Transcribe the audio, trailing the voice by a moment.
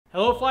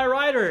Hello Fly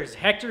Riders,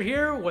 Hector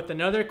here with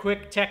another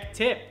quick tech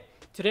tip.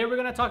 Today we're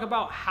going to talk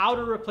about how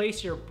to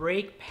replace your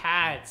brake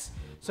pads.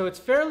 So it's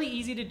fairly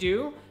easy to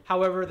do,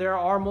 however there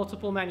are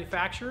multiple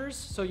manufacturers,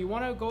 so you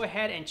want to go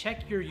ahead and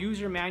check your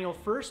user manual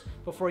first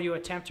before you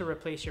attempt to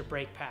replace your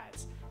brake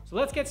pads. So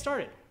let's get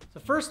started. So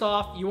first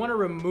off, you want to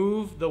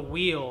remove the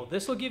wheel.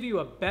 This will give you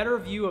a better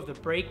view of the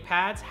brake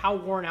pads, how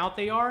worn out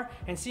they are,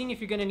 and seeing if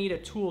you're going to need a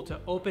tool to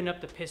open up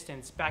the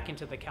pistons back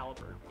into the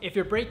caliper. If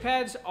your brake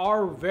pads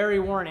are very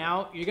worn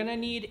out, you're going to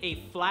need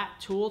a flat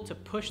tool to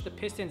push the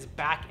pistons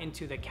back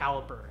into the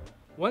caliper.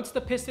 Once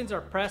the pistons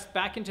are pressed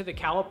back into the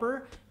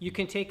caliper, you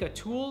can take a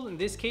tool. In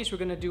this case, we're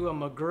going to do a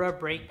Magura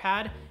brake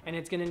pad, and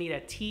it's going to need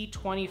a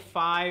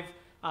T25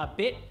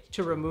 bit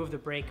to remove the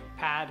brake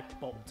pad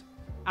bolt.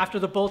 After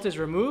the bolt is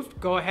removed,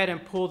 go ahead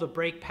and pull the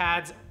brake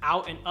pads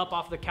out and up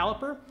off the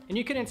caliper, and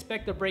you can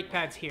inspect the brake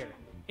pads here.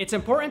 It's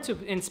important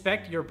to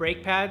inspect your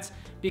brake pads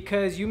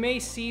because you may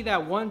see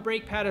that one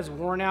brake pad is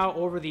worn out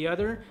over the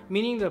other,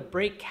 meaning the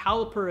brake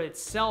caliper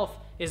itself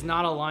is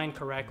not aligned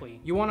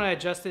correctly. You want to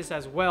adjust this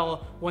as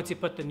well once you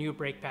put the new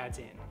brake pads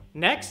in.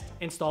 Next,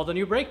 install the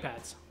new brake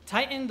pads.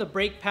 Tighten the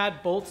brake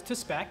pad bolts to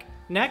spec.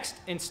 Next,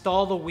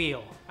 install the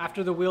wheel.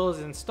 After the wheel is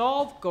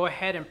installed, go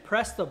ahead and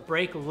press the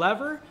brake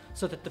lever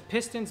so that the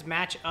pistons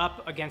match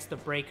up against the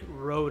brake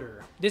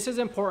rotor. This is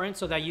important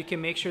so that you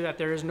can make sure that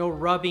there is no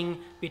rubbing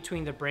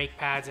between the brake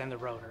pads and the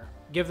rotor.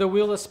 Give the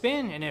wheel a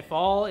spin, and if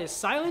all is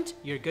silent,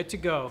 you're good to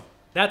go.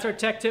 That's our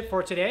tech tip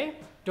for today.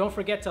 Don't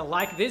forget to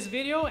like this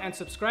video and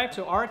subscribe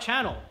to our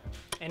channel.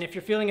 And if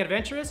you're feeling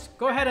adventurous,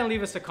 go ahead and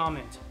leave us a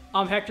comment.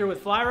 I'm Hector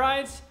with Fly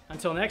Rides.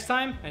 Until next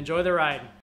time, enjoy the ride.